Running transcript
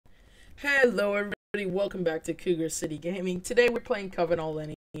Hello everybody, welcome back to Cougar City Gaming. Today we're playing Coven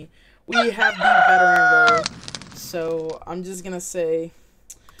already. We have the veteran role, so I'm just gonna say,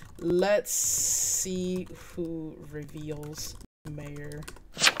 let's see who reveals Mayor.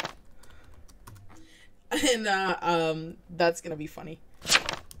 And that's gonna be funny.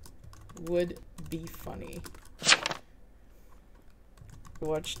 Would be funny.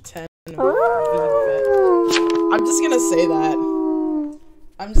 Watch 10 v vet. I'm just gonna say that.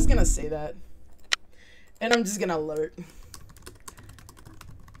 I'm just gonna say that. And I'm just gonna alert.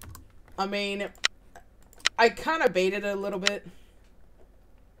 I mean, I kind of baited it a little bit.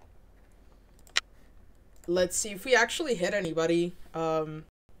 Let's see if we actually hit anybody. That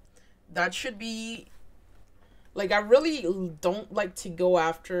should be... Like, I really don't like to go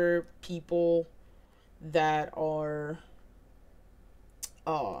after people that are...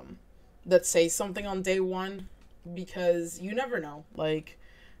 that say something on day one. Because you never know. Like...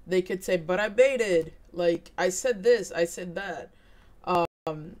 They could say, but I baited. Like, I said this, I said that.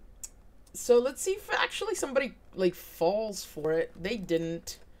 So let's see if actually somebody, like, falls for it. They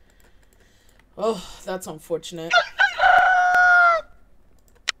didn't. Oh, that's unfortunate.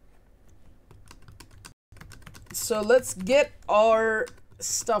 So let's get our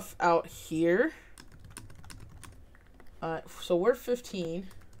stuff out here. So we're 15.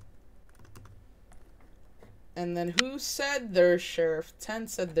 And then who said their sheriff? 10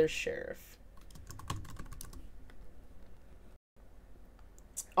 said their sheriff.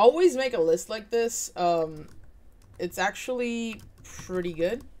 Always make a list like this. It's actually pretty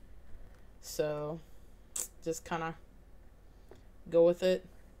good. So, just kind of go with it.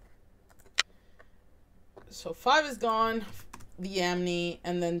 So 5 is gone. The Amni.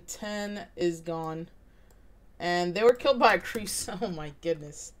 And then 10 is gone. And they were killed by a crease. Oh my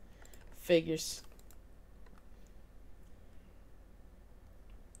goodness. Figures.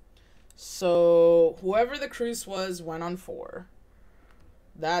 So, whoever the Cruz was went on 4.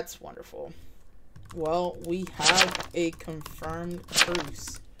 That's wonderful. Well, we have a confirmed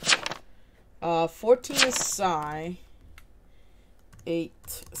Cruz. 14 is Psy. 8,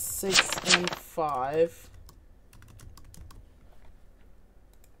 6, and 5.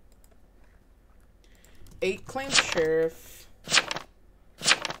 8 claims Sheriff.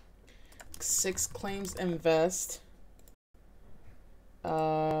 6 claims Invest.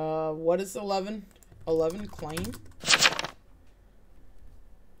 What is 11? 11 claim.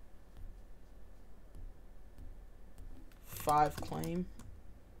 Five claim.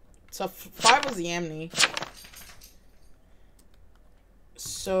 So 5 was the Amni.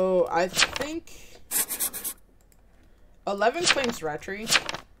 So I think 11 claims Retry.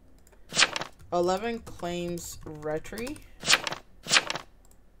 11 claims Retry.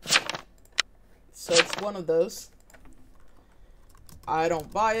 So it's one of those. I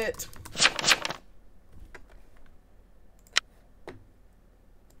don't buy it.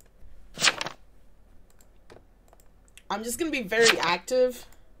 I'm just gonna be very active.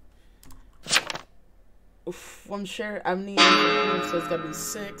 Oof, one share. I mean, so it's gotta be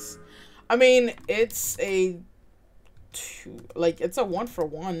 6. I mean, it's a 2. Like, it's a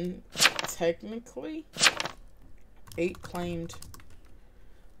 1-for-1 technically. 8 claimed.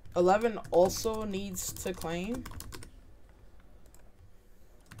 11 also needs to claim.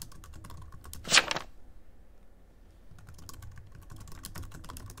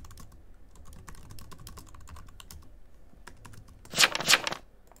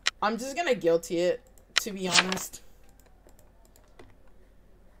 I'm just gonna guilty it, to be honest.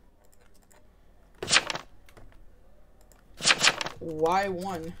 Why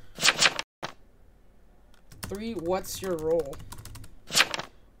 1? 3, what's your role?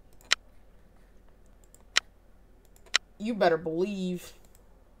 You better believe.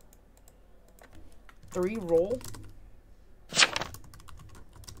 3 roll.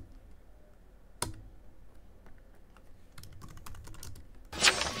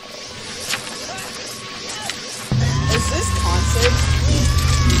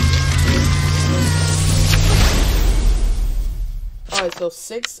 Alright, so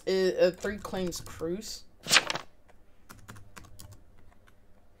 6 is 3 claims Cruz.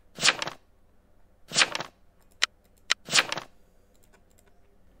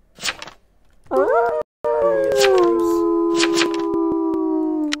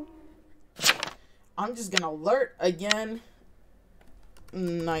 I'm just gonna alert again.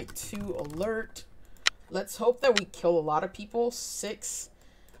 Night 2 alert. Let's hope that we kill a lot of people. 6.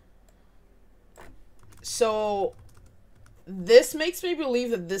 So this makes me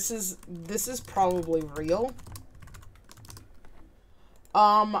believe that this is probably real.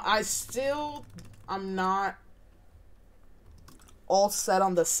 I'm not all set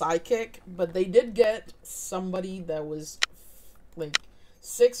on the sidekick, but they did get somebody that was like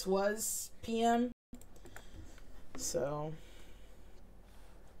 6 was PM. So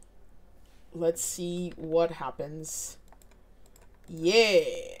let's see what happens. Yeah.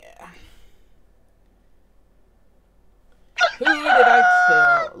 Who did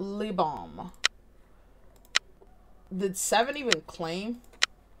I kill? Libom. Did 7 even claim?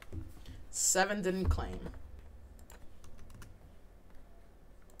 7 didn't claim.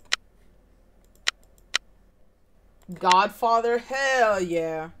 Godfather? Hell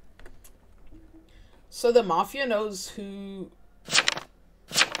yeah. So the Mafia knows who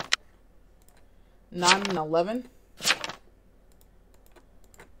 9 and 11?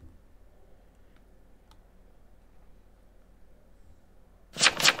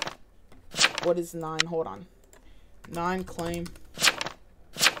 What is 9? Hold on. 9 claim.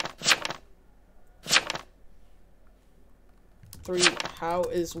 Three. How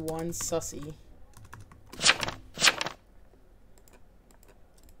is 1 sussy?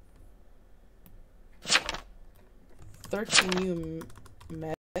 You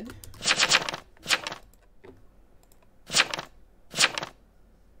med.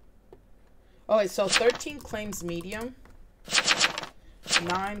 Oh wait, so 13 claims medium.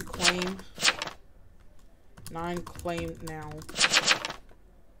 9 claim. 9 claim now.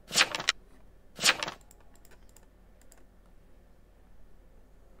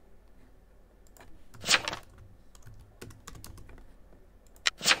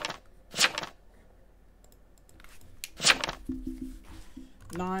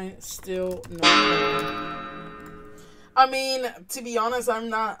 Still no. I mean, to be honest, I'm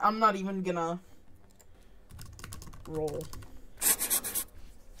not even gonna roll.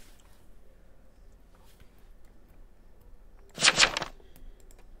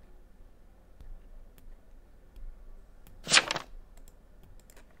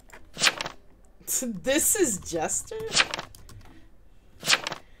 This is Jester?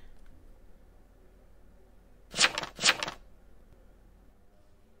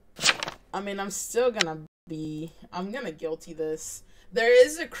 I mean, I'm still gonna I'm gonna guilty this. There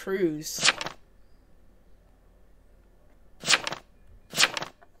is a cruise.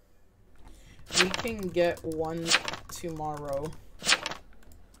 We can get 1 tomorrow.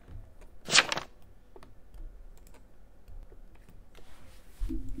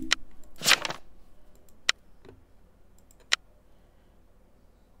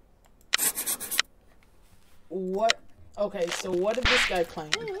 What? Okay, so what did this guy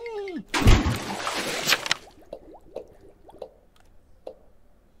claim?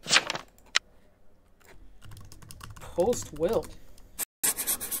 Post will.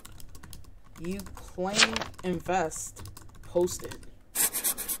 You claim invest. Posted.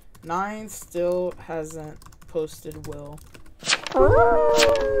 9 still hasn't posted will.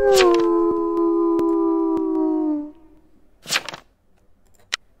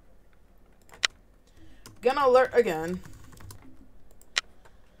 Gonna alert again.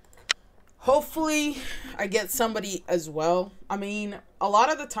 Hopefully I get somebody as well. I mean, a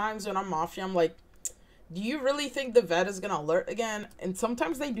lot of the times when I'm Mafia, I'm like, do you really think the vet is gonna alert again? And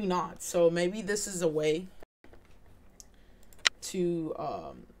sometimes they do not. So maybe this is a way to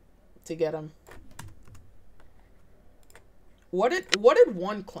get him. What did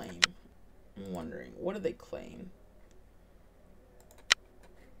 1 claim? I'm wondering, what did they claim?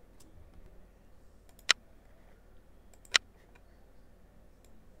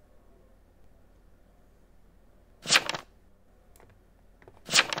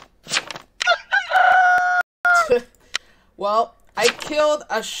 Well, I killed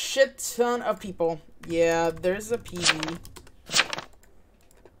a shit ton of people. Yeah, there's a PV.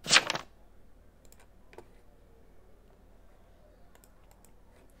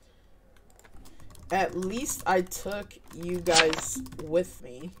 At least I took you guys with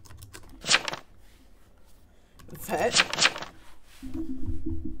me. Vet.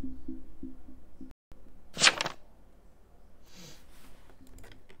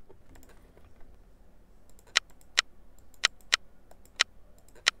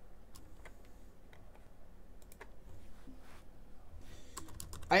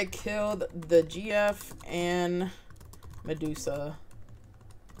 I killed the GF and Medusa.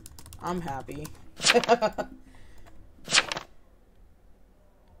 I'm happy.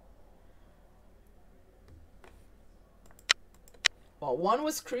 Well, 1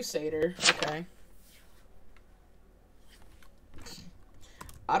 was Crusader. Okay.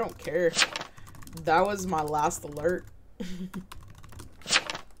 I don't care. That was my last alert.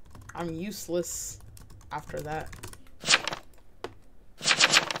 I'm useless after that.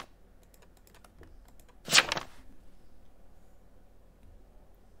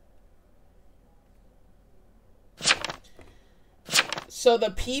 So the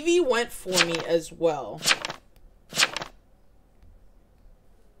PV went for me as well.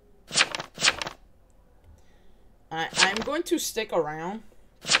 I'm going to stick around.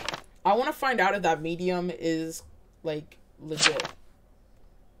 I want to find out if that medium is, like, legit.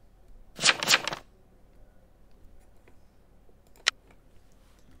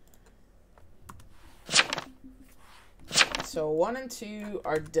 So 1 and 2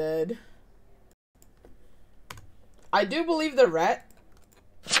 are dead. I do believe the ret.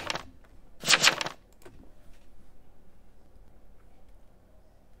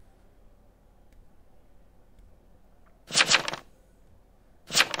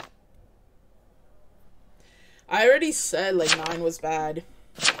 I already said, like, 9 was bad.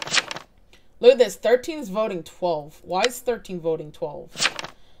 Look at this. 13 is voting 12. Why is 13 voting 12?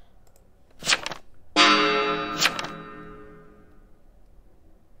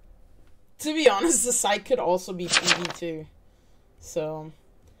 To be honest, the site could also be PV too. So,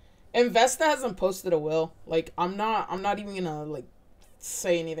 Investa hasn't posted a will. Like, I'm not even gonna, like,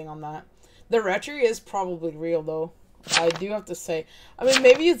 say anything on that. The retry is probably real, though. I do have to say. I mean,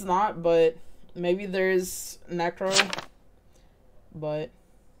 maybe it's not, but maybe there's necro. But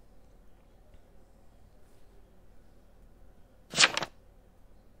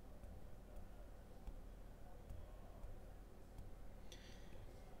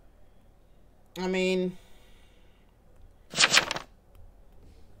I mean,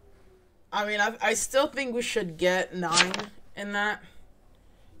 I still think we should get 9 in that.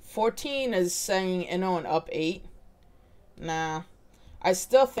 14 is saying Inno and up 8. Nah. I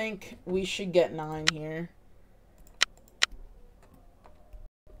still think we should get 9 here.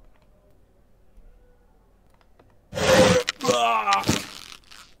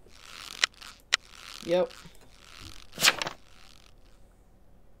 Yep.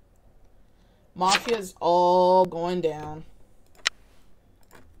 Mafia's all going down.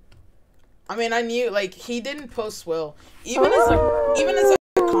 I mean, I knew, like, he didn't post will. Even as a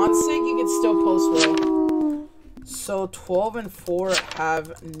consig, you could still post will. So 12 and 4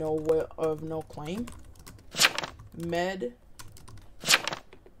 have no will of no claim. Med.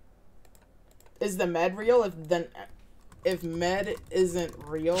 Is the med real? If med isn't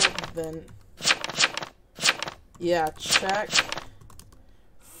real, then yeah, check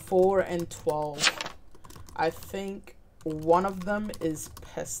 4 and 12. I think one of them is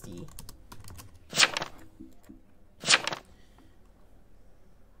pesty.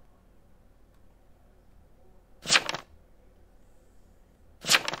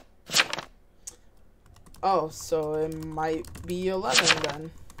 Oh, so it might be 11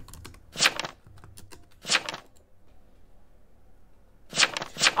 then.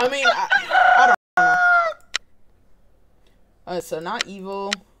 I mean, I don't know. So not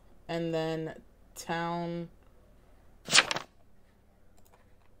evil, and then town.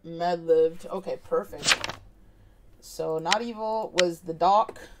 Med lived. Okay, perfect. So not evil was the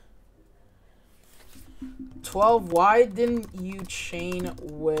doc. 12, why didn't you chain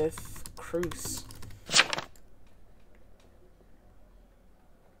with Cruz?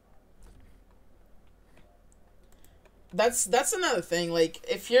 That's another thing. Like,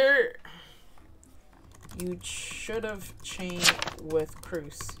 if you should have chained with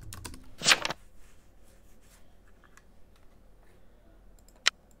Cruz.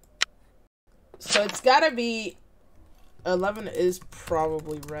 So it's gotta be 11 is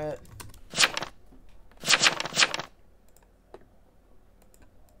probably red.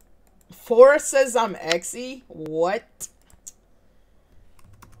 Four says I'm Exy. What?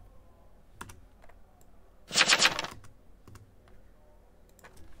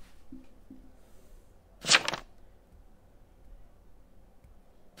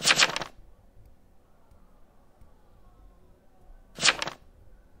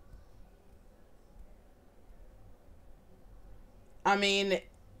 I mean,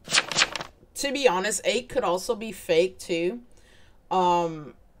 to be honest, 8 could also be fake too.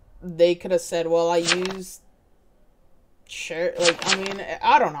 They could have said, well, I used share, like, I mean,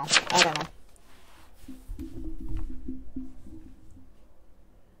 I don't know. I don't know.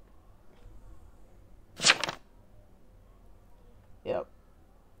 Yep.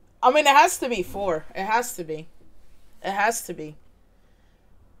 I mean, it has to be 4. It has to be. It has to be.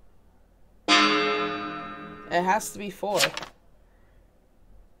 It has to be 4.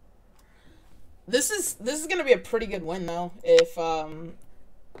 This is gonna be a pretty good win though. If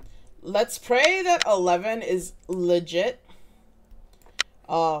let's pray that 11 is legit.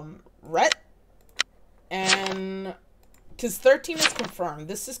 Ret, and because 13 is confirmed.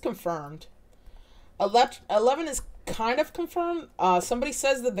 This is confirmed. 11 is kind of confirmed. Somebody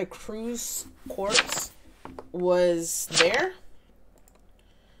says that the Cruz corpse was there.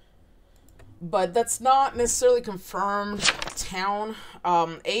 but that's not necessarily confirmed. Town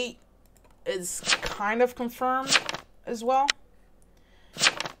 8 is kind of confirmed as well.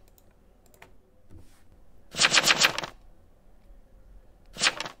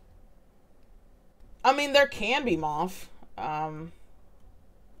 I mean, there can be Moth.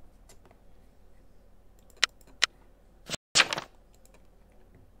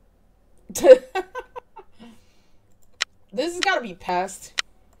 This has got to be Pest.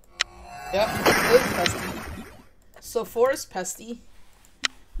 Yep, it is Pesty. So 4 is Pesty.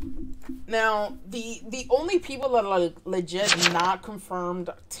 Now, the only people that are legit not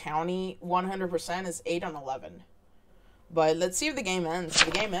confirmed Townie 100% is 8 and 11. But let's see if the game ends. If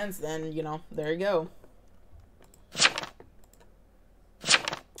the game ends, then, you know, there you go.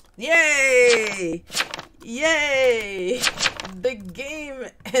 Yay! Yay! The game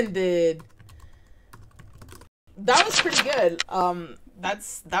ended. That was pretty good.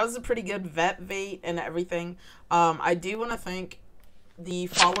 That was a pretty good vet bait and everything. I do want to thank the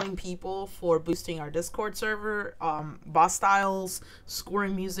following people for boosting our Discord server. Boss Styles,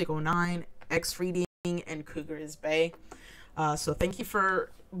 Scoring Music 09, X Reading, and Cougar is Bay. So thank you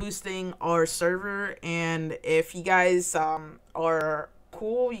for boosting our server, and if you guys are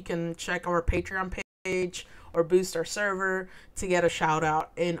cool, you can check our Patreon page or boost our server to get a shout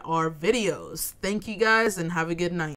out in our videos. Thank you guys, and have a good night.